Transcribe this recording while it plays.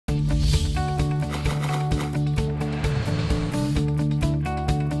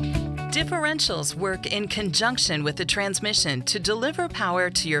Differentials work in conjunction with the transmission to deliver power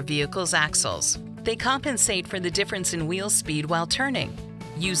to your vehicle's axles. They compensate for the difference in wheel speed while turning.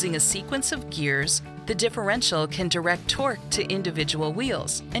 Using a sequence of gears, the differential can direct torque to individual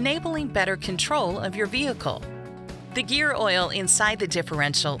wheels, enabling better control of your vehicle. The gear oil inside the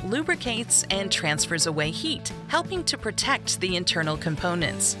differential lubricates and transfers away heat, helping to protect the internal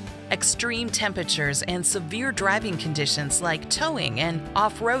components. Extreme temperatures and severe driving conditions like towing and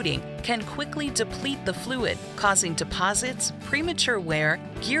off-roading can quickly deplete the fluid, causing deposits, premature wear,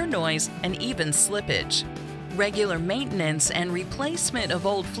 gear noise, and even slippage. Regular maintenance and replacement of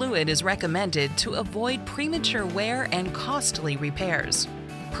old fluid is recommended to avoid premature wear and costly repairs.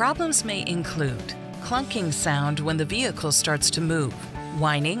 Problems may include clunking sound when the vehicle starts to move,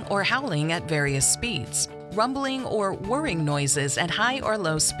 whining or howling at various speeds, rumbling or whirring noises at high or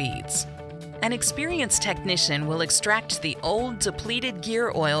low speeds. An experienced technician will extract the old, depleted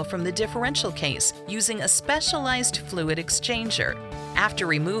gear oil from the differential case using a specialized fluid exchanger. After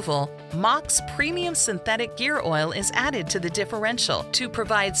removal, MOC's premium synthetic gear oil is added to the differential to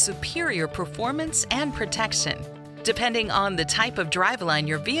provide superior performance and protection. Depending on the type of driveline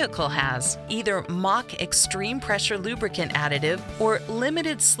your vehicle has, either MOC Extreme Pressure Lubricant Additive or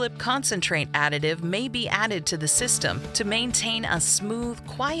Limited Slip Concentrate Additive may be added to the system to maintain a smooth,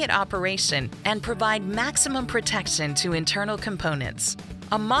 quiet operation and provide maximum protection to internal components.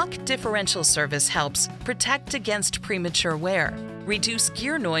 A MOC differential service helps protect against premature wear, reduce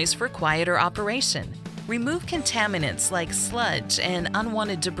gear noise for quieter operation, remove contaminants like sludge and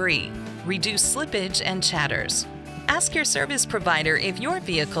unwanted debris, reduce slippage and chatters. Ask your service provider if your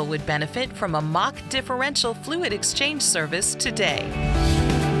vehicle would benefit from a MOC differential fluid exchange service today.